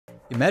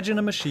Imagine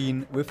a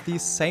machine with the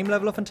same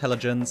level of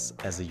intelligence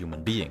as a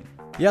human being.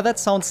 Yeah, that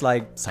sounds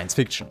like science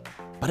fiction,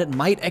 but it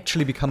might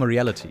actually become a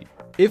reality.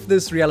 If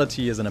this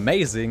reality is an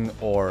amazing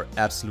or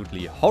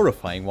absolutely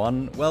horrifying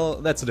one, well,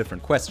 that's a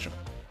different question.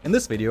 In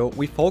this video,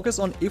 we focus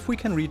on if we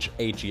can reach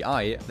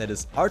AGI, that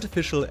is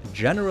Artificial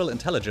General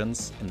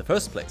Intelligence, in the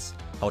first place,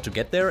 how to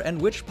get there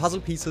and which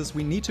puzzle pieces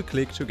we need to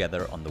click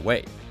together on the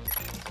way.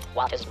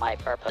 What is my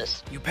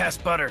purpose? You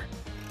passed butter.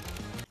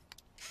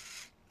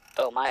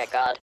 Oh my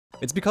god.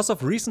 It's because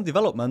of recent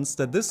developments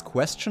that this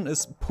question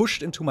is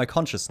pushed into my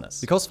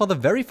consciousness. Because for the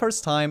very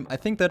first time, I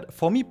think that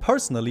for me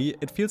personally,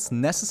 it feels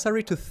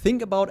necessary to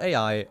think about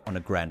AI on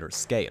a grander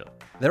scale.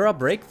 There are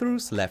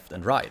breakthroughs left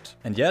and right,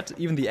 and yet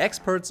even the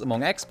experts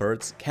among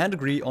experts can't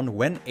agree on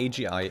when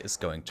AGI is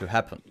going to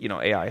happen. You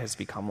know, AI has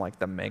become like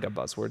the mega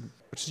buzzword,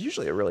 which is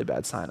usually a really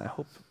bad sign. I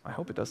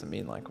hope it doesn't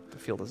mean like the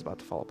field is about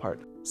to fall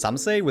apart. Some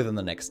say within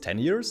the next 10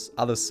 years,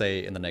 others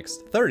say in the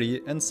next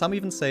 30, and some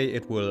even say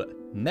it will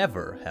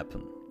never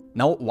happen.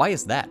 Now, why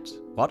is that?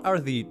 What are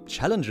the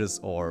challenges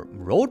or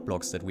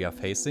roadblocks that we are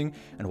facing,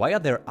 and why are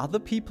there other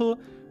people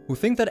who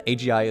think that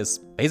AGI is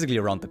basically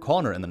around the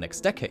corner in the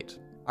next decade?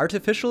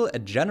 Artificial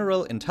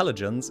General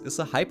Intelligence is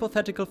a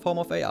hypothetical form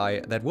of AI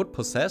that would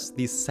possess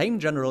the same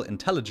general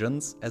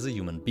intelligence as a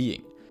human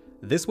being.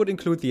 This would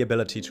include the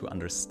ability to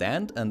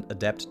understand and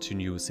adapt to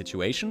new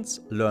situations,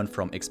 learn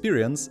from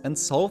experience, and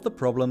solve the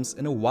problems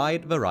in a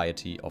wide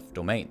variety of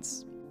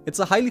domains. It's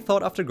a highly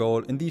thought after goal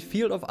in the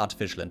field of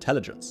artificial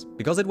intelligence,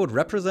 because it would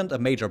represent a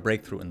major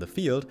breakthrough in the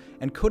field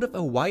and could have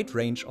a wide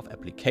range of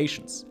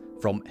applications,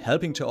 from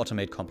helping to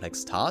automate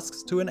complex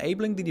tasks to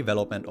enabling the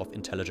development of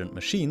intelligent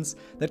machines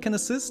that can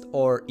assist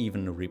or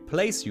even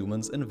replace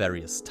humans in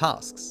various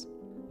tasks.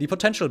 The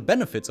potential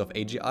benefits of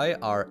AGI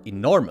are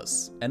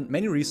enormous, and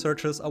many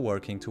researchers are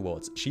working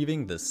towards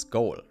achieving this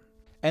goal.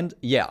 And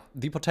yeah,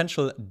 the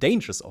potential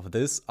dangers of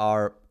this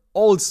are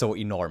also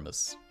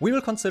enormous. We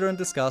will consider and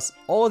discuss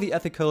all the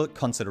ethical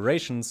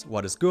considerations,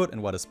 what is good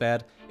and what is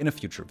bad, in a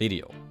future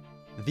video.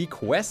 The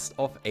quest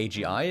of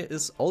AGI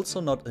is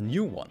also not a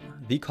new one.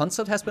 The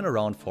concept has been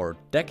around for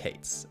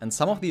decades, and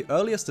some of the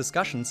earliest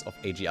discussions of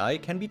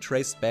AGI can be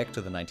traced back to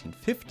the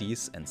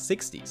 1950s and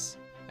 60s.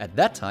 At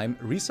that time,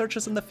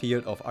 researchers in the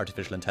field of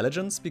artificial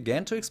intelligence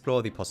began to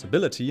explore the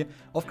possibility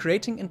of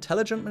creating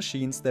intelligent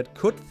machines that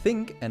could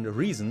think and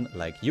reason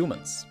like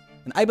humans.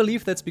 And I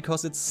believe that's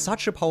because it's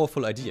such a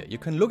powerful idea. You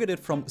can look at it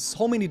from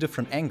so many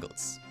different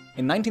angles.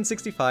 In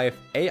 1965,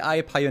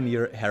 AI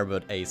pioneer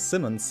Herbert A.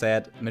 Simon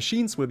said,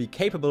 "Machines will be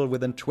capable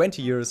within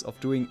 20 years of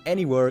doing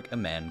any work a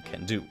man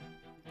can do."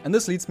 And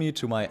this leads me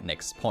to my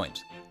next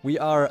point. We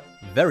are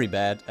very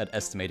bad at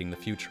estimating the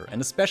future,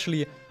 and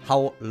especially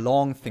how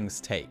long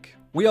things take.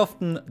 We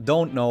often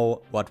don't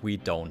know what we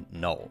don't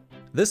know.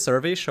 This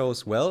survey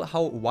shows well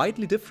how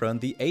widely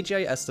different the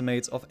AGI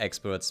estimates of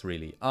experts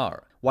really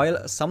are.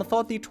 While some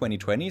thought the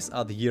 2020s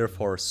are the year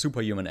for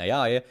superhuman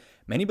AI,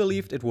 many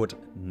believed it would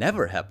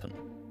never happen.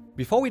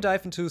 Before we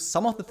dive into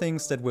some of the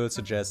things that will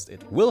suggest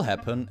it will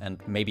happen, and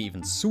maybe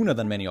even sooner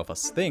than many of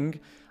us think,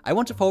 I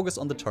want to focus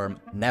on the term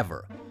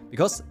never.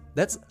 Because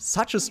that's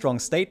such a strong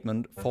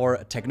statement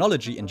for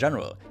technology in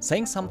general.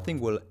 Saying something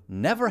will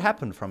never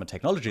happen from a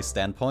technology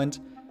standpoint,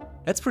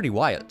 that's pretty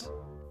wild.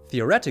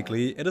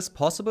 Theoretically, it is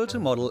possible to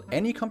model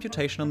any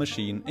computational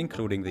machine,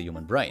 including the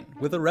human brain,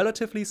 with a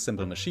relatively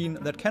simple machine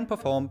that can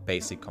perform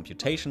basic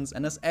computations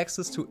and has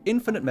access to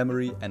infinite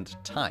memory and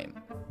time.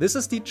 This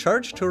is the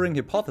Church-Turing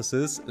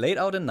hypothesis laid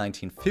out in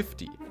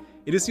 1950.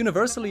 It is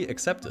universally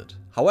accepted.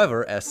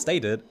 However, as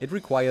stated, it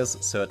requires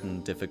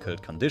certain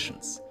difficult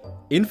conditions: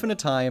 infinite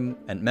time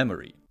and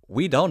memory.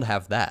 We don't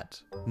have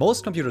that.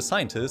 Most computer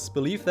scientists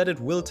believe that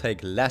it will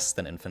take less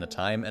than infinite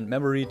time and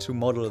memory to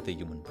model the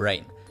human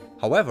brain.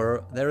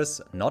 However, there is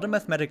not a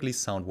mathematically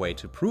sound way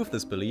to prove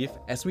this belief,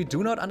 as we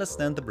do not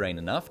understand the brain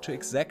enough to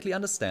exactly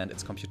understand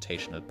its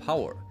computational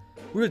power.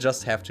 We will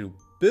just have to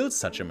build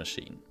such a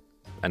machine.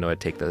 I know I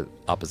take the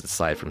opposite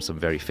side from some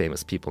very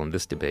famous people in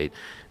this debate,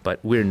 but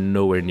we're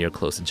nowhere near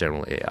close to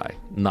general AI.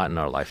 Not in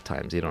our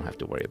lifetimes. You don't have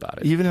to worry about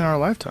it. Even in our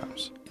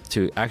lifetimes.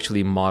 To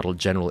actually model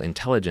general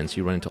intelligence,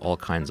 you run into all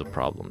kinds of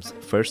problems.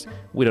 First,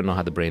 we don't know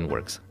how the brain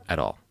works at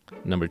all.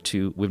 Number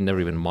two, we've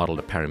never even modeled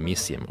a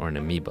paramecium or an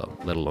amoeba,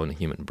 let alone a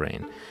human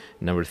brain.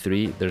 Number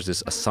three, there's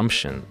this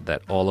assumption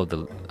that all of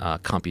the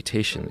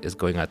computation is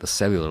going at the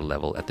cellular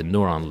level, at the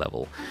neuron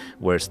level,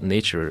 whereas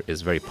nature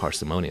is very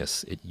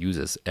parsimonious. It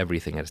uses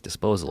everything at its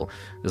disposal.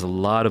 There's a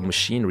lot of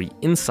machinery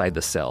inside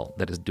the cell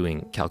that is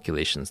doing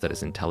calculations, that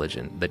is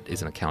intelligent, that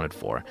isn't accounted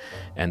for.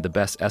 And the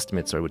best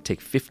estimates are it would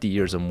take 50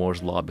 years of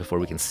Moore's law before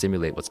we can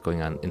simulate what's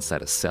going on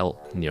inside a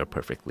cell near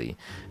perfectly,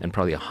 and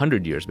probably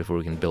 100 years before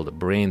we can build a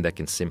brain that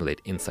can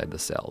simulate inside the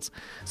cells.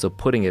 So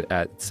putting it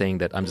at saying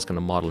that I'm just going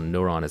to model a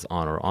neuron as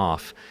on or off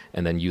off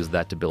and then use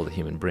that to build a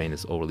human brain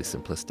is overly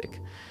simplistic.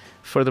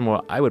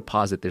 Furthermore, I would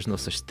posit there's no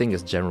such thing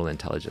as general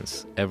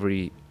intelligence.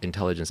 Every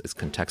intelligence is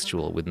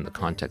contextual within the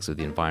context of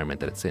the environment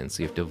that it's in,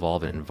 so you have to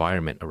evolve an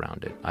environment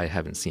around it. I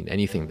haven't seen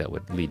anything that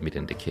would lead me to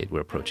indicate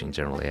we're approaching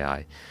general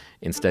AI.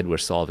 Instead, we're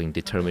solving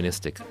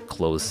deterministic,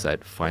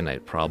 closed-set,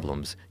 finite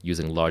problems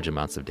using large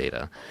amounts of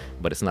data,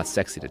 but it's not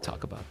sexy to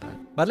talk about that.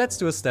 But let's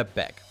do a step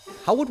back.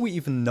 How would we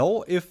even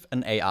know if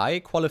an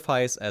AI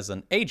qualifies as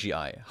an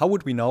AGI? How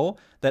would we know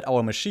that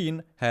our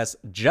machine has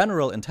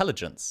general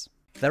intelligence?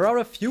 There are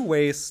a few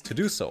ways to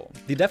do so.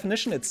 The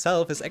definition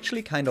itself is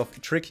actually kind of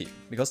tricky,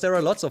 because there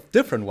are lots of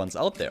different ones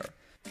out there.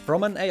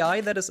 From an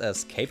AI that is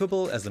as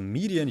capable as a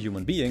median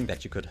human being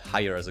that you could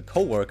hire as a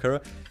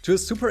coworker, to a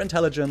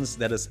superintelligence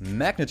that is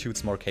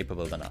magnitudes more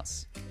capable than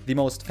us. The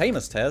most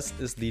famous test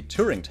is the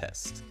Turing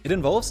test. It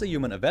involves a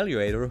human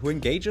evaluator who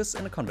engages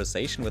in a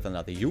conversation with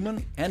another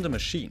human and a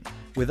machine,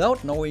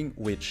 without knowing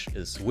which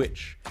is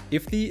which.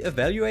 If the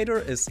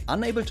evaluator is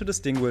unable to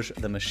distinguish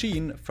the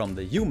machine from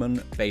the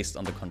human based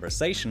on the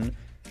conversation,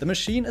 the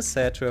machine is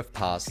said to have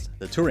passed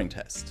the Turing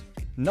test.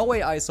 No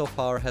AI so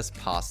far has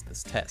passed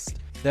this test.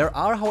 There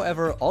are,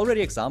 however, already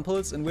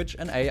examples in which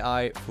an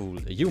AI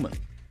fooled a human.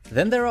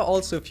 Then there are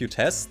also a few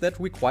tests that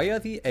require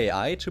the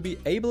AI to be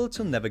able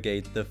to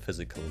navigate the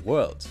physical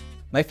world.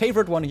 My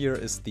favorite one here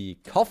is the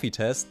coffee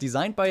test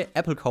designed by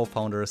Apple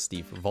co-founder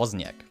Steve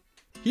Wozniak.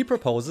 He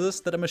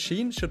proposes that a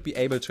machine should be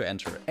able to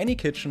enter any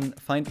kitchen,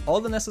 find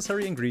all the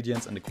necessary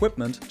ingredients and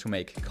equipment to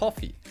make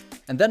coffee,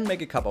 and then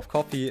make a cup of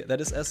coffee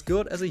that is as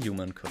good as a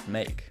human could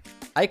make.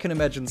 I can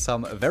imagine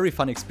some very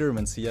fun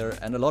experiments here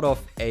and a lot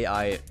of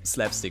AI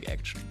slapstick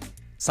action.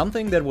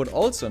 Something that would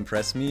also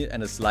impress me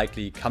and is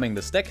likely coming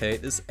this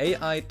decade is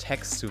AI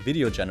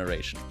text-to-video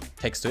generation.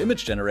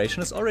 Text-to-image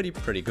generation is already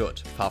pretty good,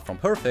 far from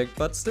perfect,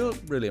 but still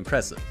really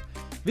impressive.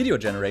 Video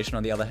generation,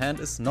 on the other hand,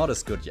 is not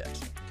as good yet.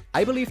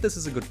 I believe this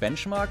is a good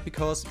benchmark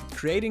because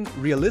creating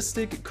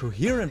realistic,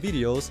 coherent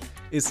videos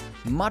is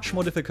much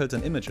more difficult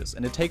than images,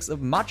 and it takes a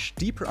much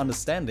deeper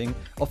understanding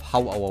of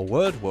how our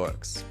world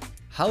works.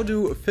 How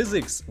do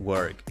physics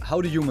work?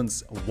 How do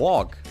humans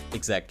walk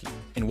exactly?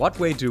 In what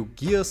way do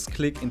gears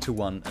click into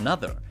one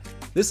another?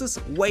 This is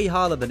way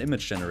harder than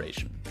image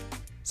generation.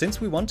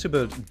 Since we want to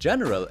build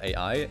general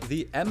AI,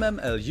 the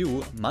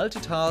MMLU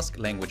multitask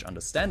language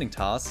understanding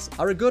tasks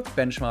are a good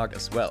benchmark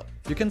as well.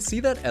 You can see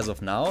that as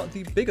of now,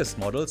 the biggest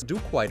models do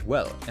quite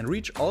well and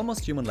reach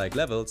almost human-like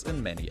levels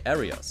in many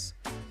areas.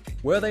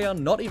 Where they are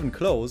not even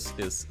close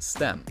is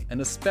STEM,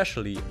 and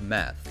especially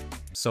math.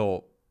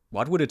 So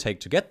what would it take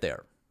to get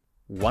there?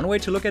 One way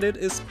to look at it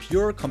is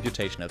pure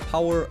computational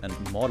power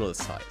and model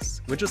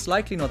size, which is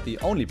likely not the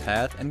only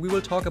path, and we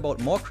will talk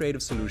about more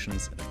creative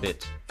solutions in a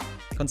bit.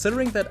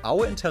 Considering that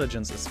our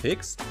intelligence is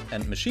fixed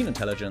and machine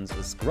intelligence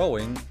is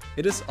growing,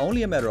 it is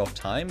only a matter of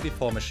time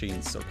before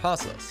machines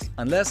surpass us,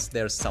 unless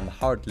there's some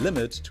hard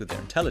limit to their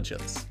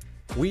intelligence.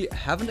 We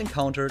haven't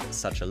encountered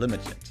such a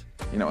limit yet.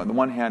 You know, on the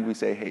one hand, we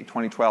say, hey,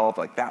 2012,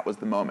 like that was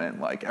the moment,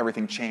 like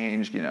everything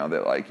changed, you know,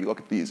 that like you look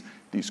at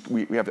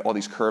we have all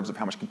these curves of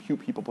how much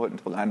compute people put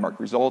into the landmark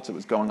results. It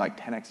was going like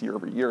 10x year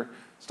over year,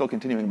 still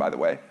continuing, by the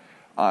way.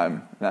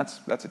 That's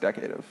a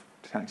decade of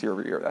 10x year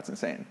over year. That's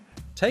insane.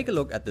 Take a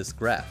look at this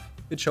graph.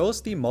 It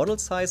shows the model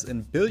size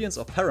in billions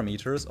of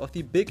parameters of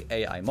the big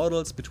AI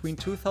models between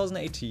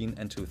 2018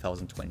 and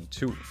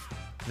 2022.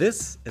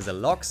 This is a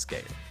log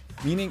scale,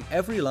 meaning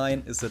every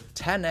line is a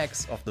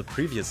 10x of the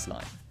previous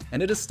line.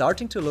 And it is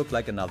starting to look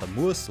like another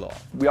Moore's law.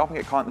 We often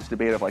get caught in this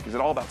debate of like, is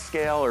it all about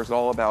scale or is it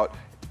all about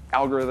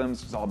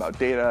algorithms? Is it all about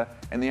data?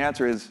 And the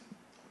answer is,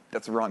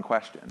 that's the wrong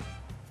question,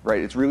 right?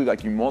 It's really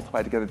like you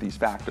multiply together these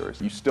factors,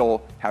 you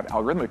still have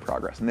algorithmic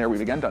progress. And there we've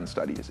again done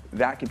studies.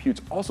 That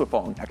compute's also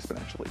falling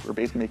exponentially. We're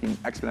basically making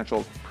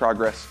exponential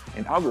progress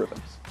in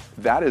algorithms.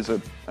 That is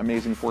an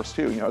amazing force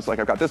too. You know, it's like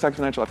I've got this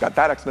exponential, I've got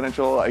that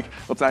exponential. Like,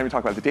 let's not even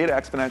talk about the data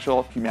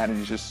exponential. Humanity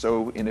is just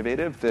so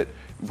innovative that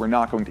we're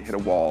not going to hit a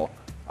wall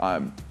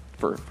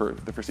for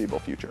the foreseeable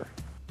future.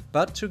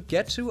 But to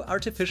get to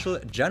artificial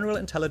general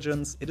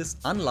intelligence, it is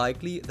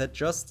unlikely that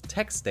just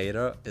text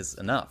data is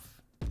enough.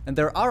 And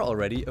there are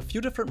already a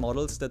few different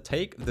models that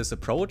take this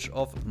approach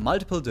of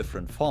multiple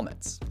different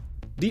formats.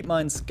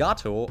 DeepMind's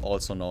Gato,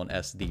 also known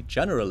as the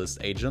generalist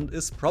agent,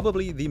 is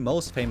probably the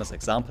most famous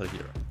example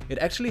here. It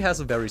actually has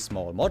a very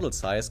small model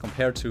size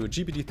compared to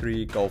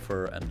GPT-3,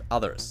 Gopher and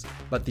others.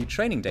 But the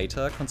training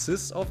data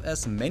consists of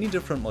as many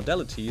different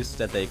modalities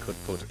that they could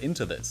put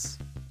into this.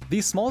 The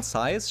small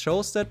size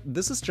shows that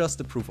this is just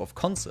a proof of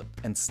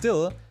concept, and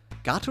still,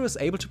 Gato is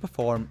able to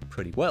perform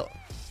pretty well.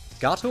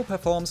 Gato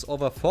performs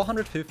over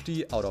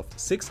 450 out of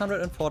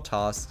 604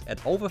 tasks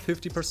at over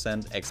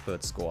 50%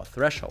 expert score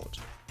threshold.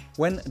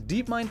 When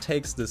DeepMind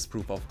takes this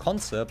proof of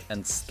concept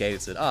and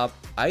scales it up,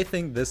 I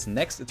think this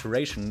next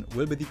iteration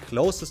will be the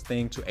closest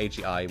thing to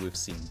AGI we've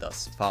seen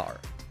thus far.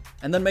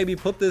 And then maybe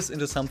put this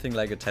into something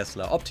like a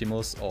Tesla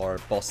Optimus or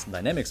Boston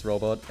Dynamics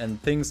robot,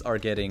 and things are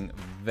getting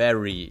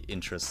very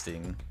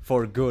interesting,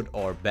 for good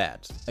or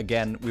bad.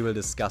 Again, we will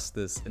discuss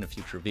this in a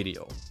future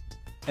video.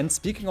 And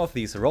speaking of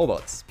these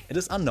robots, it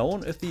is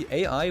unknown if the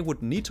AI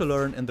would need to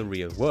learn in the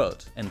real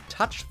world and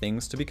touch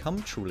things to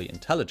become truly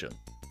intelligent.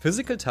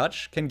 Physical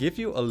touch can give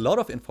you a lot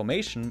of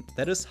information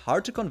that is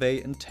hard to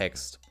convey in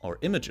text or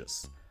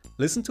images.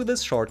 Listen to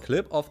this short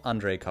clip of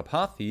Andrej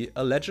Karpathy,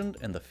 a legend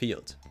in the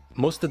field.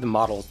 Most of the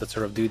models that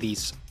sort of do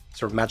these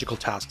sort of magical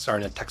tasks are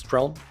in a text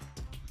realm.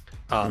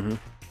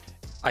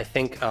 I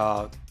think,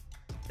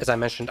 as I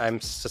mentioned, I'm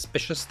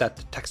suspicious that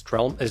the text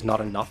realm is not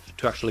enough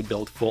to actually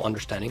build full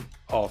understanding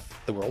of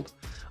the world.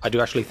 I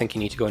do actually think you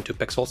need to go into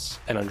pixels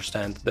and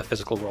understand the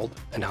physical world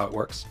and how it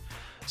works.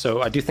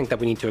 So I do think that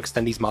we need to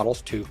extend these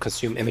models to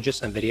consume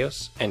images and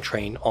videos and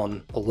train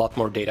on a lot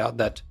more data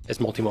that is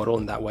multimodal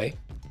in that way.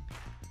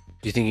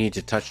 Do you think you need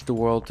to touch the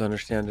world to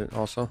understand it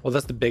also? Well,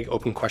 that's the big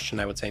open question,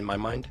 I would say, in my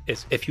mind,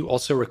 is if you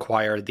also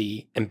require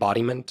the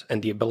embodiment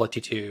and the ability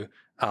to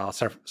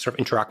sort of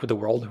interact with the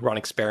world, run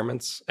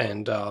experiments,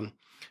 and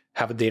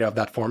have the data of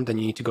that form, then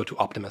you need to go to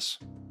Optimus.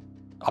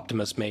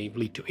 Optimus may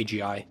lead to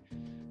AGI,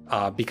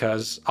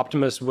 because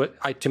Optimus,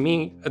 to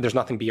me, there's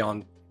nothing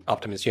beyond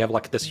Optimus. You have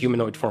like this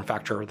humanoid form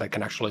factor that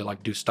can actually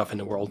like do stuff in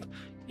the world.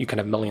 You can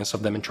have millions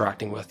of them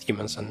interacting with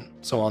humans and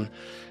so on.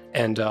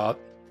 And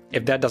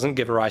if that doesn't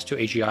give rise to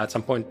AGI at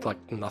some point, like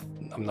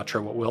I'm not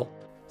sure what will.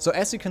 So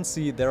as you can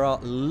see, there are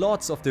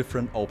lots of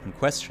different open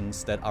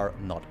questions that are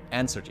not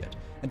answered yet.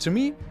 And to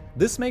me,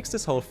 this makes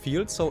this whole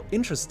field so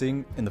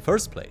interesting in the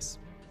first place.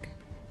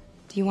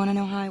 Do you want to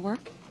know how I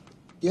work?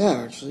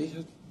 Yeah,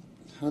 actually.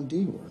 How do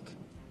you work?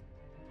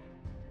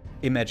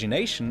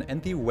 Imagination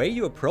and the way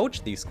you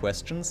approach these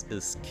questions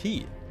is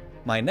key.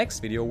 My next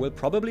video will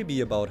probably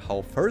be about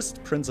how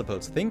first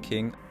principles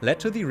thinking led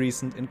to the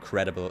recent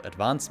incredible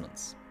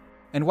advancements.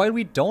 And while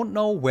we don't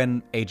know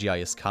when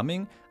AGI is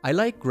coming, I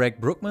like Greg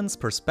Brookman's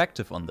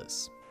perspective on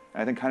this.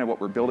 And I think kind of what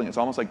we're building is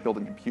almost like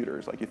building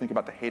computers. Like you think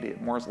about the heyday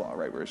of Moore's Law,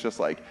 right? Where it's just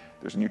like,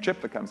 there's a new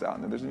chip that comes out,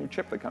 and then there's a new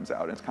chip that comes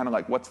out. And it's kind of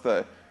like, what's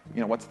the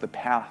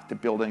path to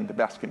building the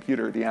best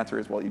computer? The answer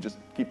is, well, you just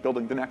keep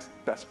building the next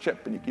best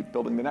chip, and you keep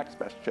building the next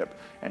best chip,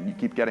 and you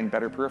keep getting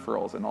better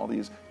peripherals and all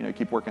these, you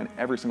keep working on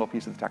every single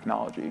piece of the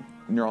technology.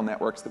 Neural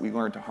networks that we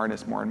learn to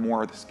harness more and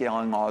more, the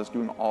scaling laws,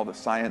 doing all the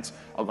science,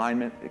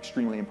 alignment,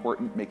 extremely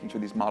important, making sure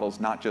these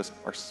models not just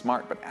are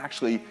smart, but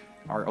actually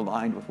are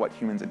aligned with what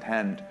humans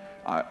intend.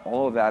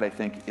 All of that, I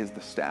think, is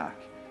the stack.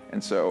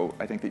 And so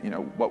I think that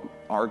what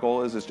our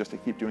goal is just to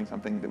keep doing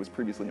something that was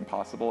previously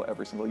impossible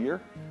every single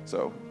year.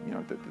 So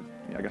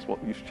I guess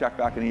you should check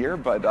back in a year,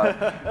 but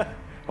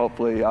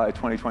hopefully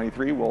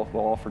 2023 we'll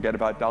all forget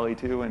about DALL-E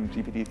 2 and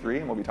GPT-3,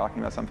 and we'll be talking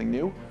about something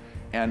new.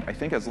 And I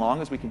think as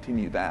long as we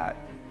continue that,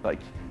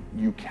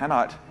 you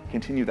cannot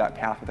continue that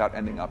path without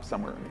ending up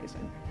somewhere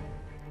amazing.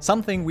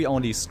 Something we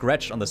only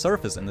scratched on the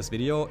surface in this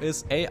video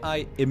is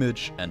AI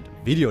image and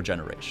video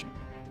generation.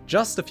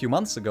 Just a few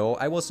months ago,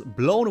 I was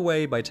blown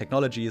away by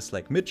technologies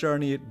like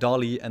Midjourney,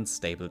 DALL-E, and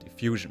Stable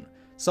Diffusion.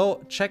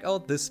 So check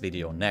out this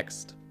video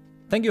next.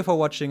 Thank you for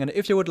watching, and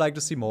if you would like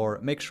to see more,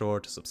 make sure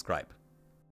to subscribe.